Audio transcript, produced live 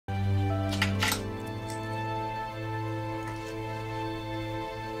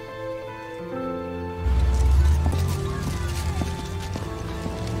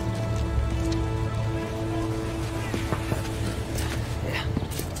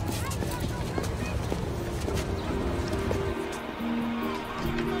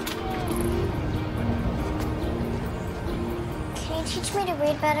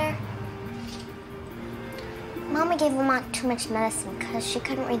better? Mama gave Lamont too much medicine because she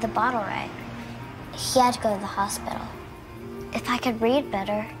couldn't read the bottle right. He had to go to the hospital. If I could read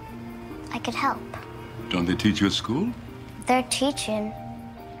better, I could help. Don't they teach you at school? They're teaching,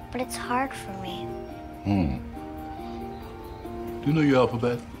 but it's hard for me. Do you know your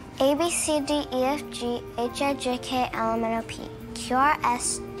alphabet? A, B, C, D, E, F, G, H, I, J, K, L, M, N, O, P, Q, R,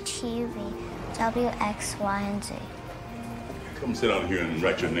 S, T, U, V, W, X, Y, and Z. Come sit down here and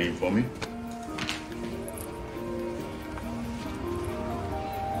write your name for me.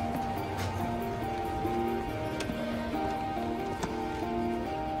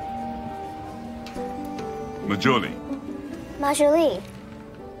 Majoli. Majoli.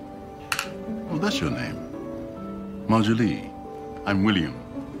 Oh, that's your name. Majoli. I'm William.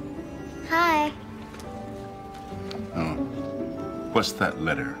 Hi. Oh. What's that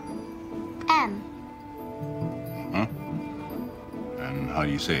letter? M. Huh? And how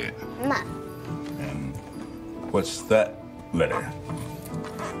do you say it? M. And what's that letter?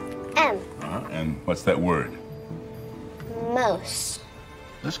 M. And what's that word? Moose.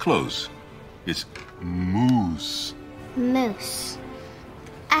 That's close. It's moose. Moose.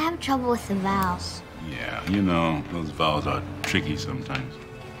 I have trouble with the vowels. Yeah, you know, those vowels are tricky sometimes.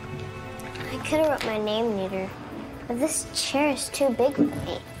 I could have wrote my name neater, but this chair is too big for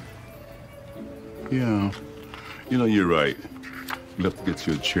me. Yeah. You know, you're right. You'll have to get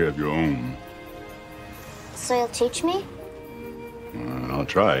you a chair of your own. So you'll teach me? I'll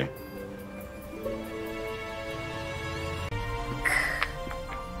try.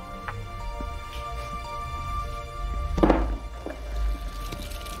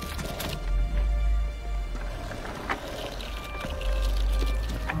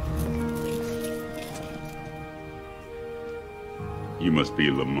 You must be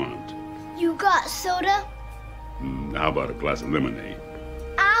Lamont. You got soda? How about a glass of lemonade?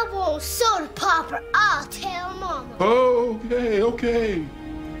 I want soda popper. I'll tell Mama. Oh, okay.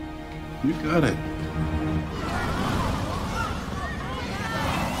 You got it.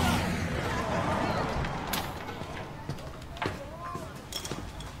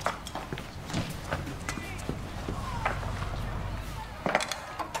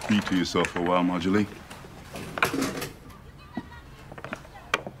 Be to yourself for a while, Marjorie.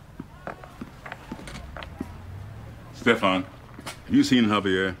 Stefan, have you seen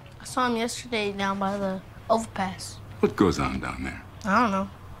Javier? I saw him yesterday down by the overpass. What goes on down there? I don't know.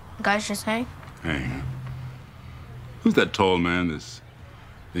 Guys just hang. Hang. Who's that tall man that's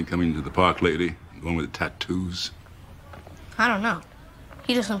been coming to the park lately? The one with the tattoos? I don't know.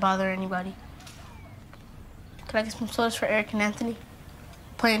 He doesn't bother anybody. Could I get some sodas for Eric and Anthony?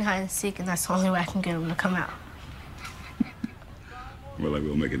 Playing hide and seek, and that's the only way I can get them to come out. Well, I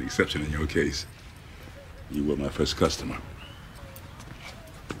will make an exception in your case. You were my first customer.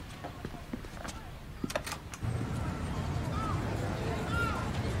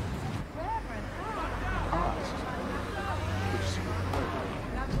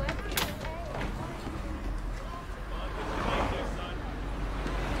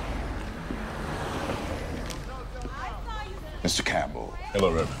 Mr. Campbell.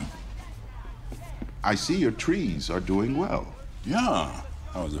 Hello, Reverend. I see your trees are doing well. Yeah.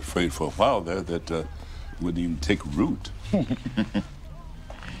 I was afraid for a while there that wouldn't even take root.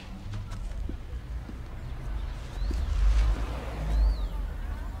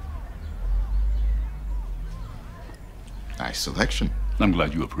 Nice selection. I'm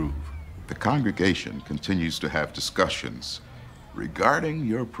glad you approve. The congregation continues to have discussions regarding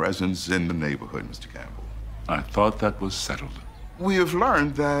your presence in the neighborhood, Mr. Campbell. I thought that was settled. We have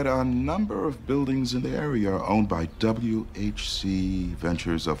learned that a number of buildings in the area are owned by WHC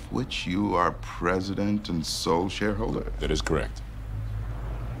Ventures, of which you are president and sole shareholder. That is correct.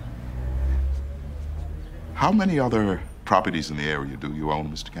 How many other properties in the area do you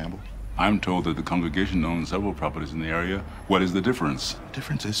own, Mr. Campbell? I'm told that the congregation owns several properties in the area. What is the difference? The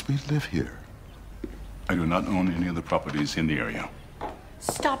difference is we live here. I do not own any other properties in the area.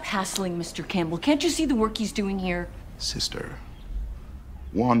 Stop hassling Mr. Campbell. Can't you see the work he's doing here? Sister,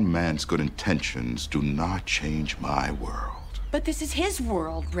 one man's good intentions do not change my world. But this is his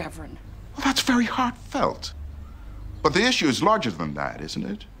world, Reverend. Well, that's very heartfelt. But the issue is larger than that, isn't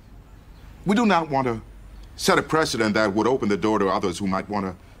it? We do not want to set a precedent that would open the door to others who might want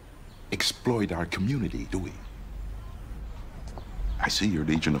to exploit our community, do we? I see your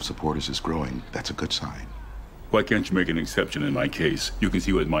legion of supporters is growing. That's a good sign. Why can't you make an exception in my case? You can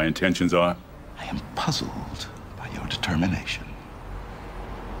see what my intentions are. I am puzzled by your determination.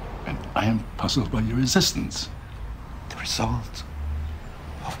 And I am puzzled by your resistance. The result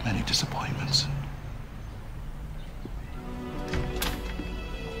of many disappointments.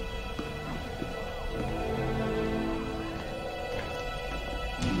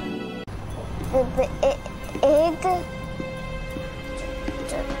 egg.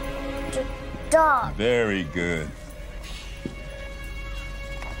 Dog. Very good.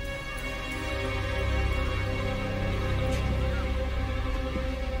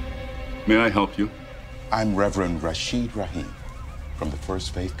 May I help you? I'm Reverend Rashid Rahim from the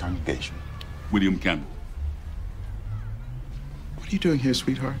First Faith Congregation. William Campbell. What are you doing here,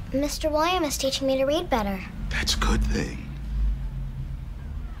 sweetheart? Mr. William is teaching me to read better. That's a good thing.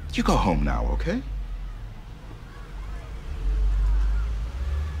 You go home now, okay?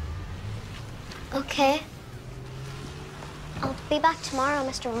 Okay. I'll be back tomorrow,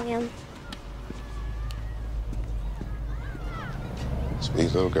 Mr. William.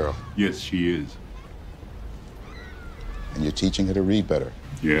 Sweet little girl. Yes, she is. And you're teaching her to read better.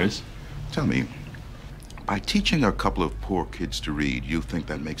 Yes? Tell me, by teaching a couple of poor kids to read, you think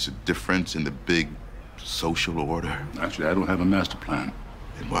that makes a difference in the big social order? Actually, I don't have a master plan.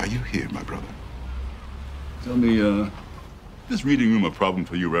 Then why are you here, my brother? Tell me, this reading room a problem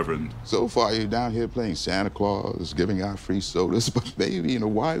for you, Reverend? So far, you're down here playing Santa Claus, giving out free sodas, but maybe in a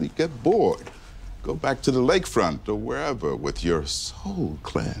while you get bored. Go back to the lakefront or wherever with your soul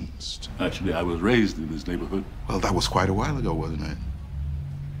cleansed. Actually, I was raised in this neighborhood. Well, that was quite a while ago, wasn't it?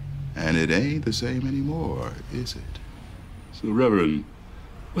 And it ain't the same anymore, is it? So, Reverend,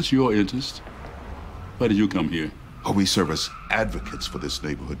 what's your interest? Why did you come here? Oh, we serve as advocates for this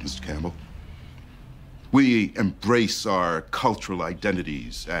neighborhood, Mr. Campbell. We embrace our cultural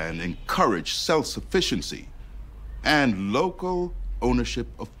identities and encourage self-sufficiency and local ownership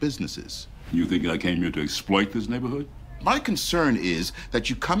of businesses. You think I came here to exploit this neighborhood? My concern is that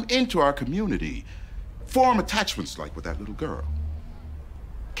you come into our community, form attachments like with that little girl,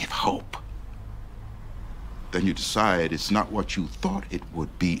 give hope. Then you decide it's not what you thought it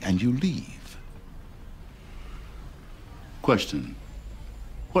would be and you leave. Question.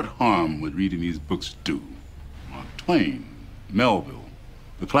 What harm would reading these books do? Mark Twain, Melville,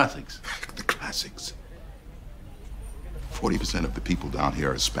 the classics. The classics. 40% of the people down here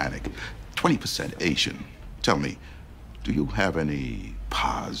are Hispanic, 20% Asian. Tell me, do you have any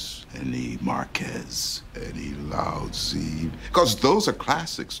Paz, any Marquez, any Lao Tzu? Because those are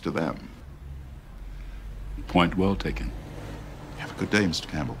classics to them. Point well taken. Have a good day, Mr.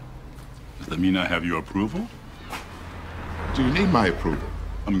 Campbell. Does that mean I have your approval? Do you need my approval?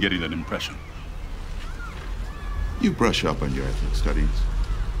 I'm getting that impression. You brush up on your ethnic studies,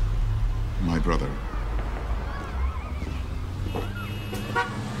 my brother.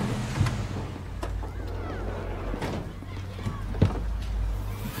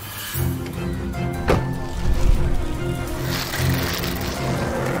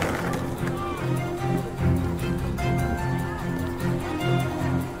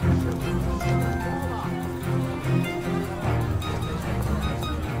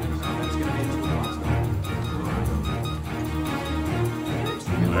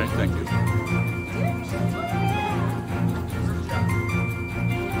 All right, thank you.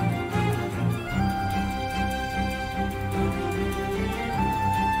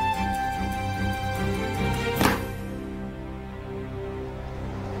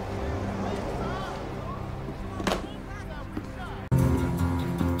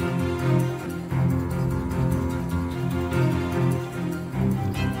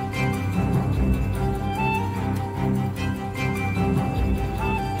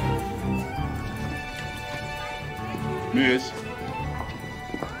 Miss,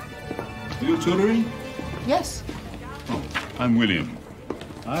 you tutoring? Yes. Oh, I'm William.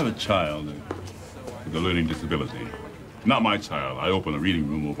 I have a child with a learning disability. Not my child. I opened a reading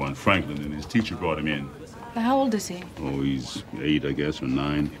room over on Franklin, and his teacher brought him in. How old is he? Oh, he's 8, I guess, or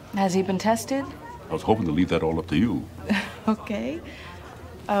 9. Has he been tested? I was hoping to leave that all up to you. Okay.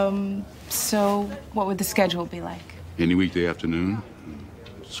 So what would the schedule be like? Any weekday afternoon.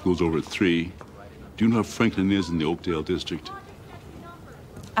 School's over at 3. Do you know how Franklin is in the Oakdale district?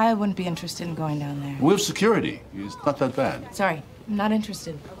 I wouldn't be interested in going down there. We have security. It's not that bad. Sorry, I'm not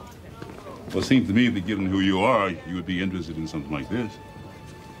interested. Well, it seems to me that given who you are, you would be interested in something like this.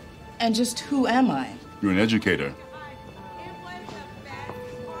 And just who am I? You're an educator.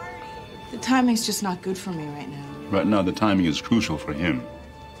 The timing's just not good for me right now. Right now, the timing is crucial for him.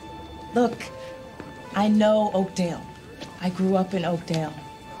 Look, I know Oakdale. I grew up in Oakdale.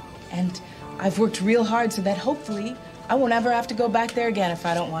 And I've worked real hard so that hopefully I won't ever have to go back there again if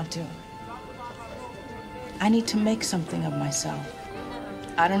I don't want to. I need to make something of myself.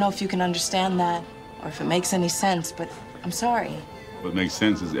 I don't know if you can understand that or if it makes any sense, but I'm sorry. What makes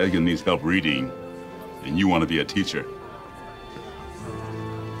sense is Edgar needs help reading, and you want to be a teacher.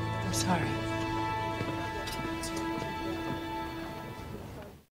 I'm sorry.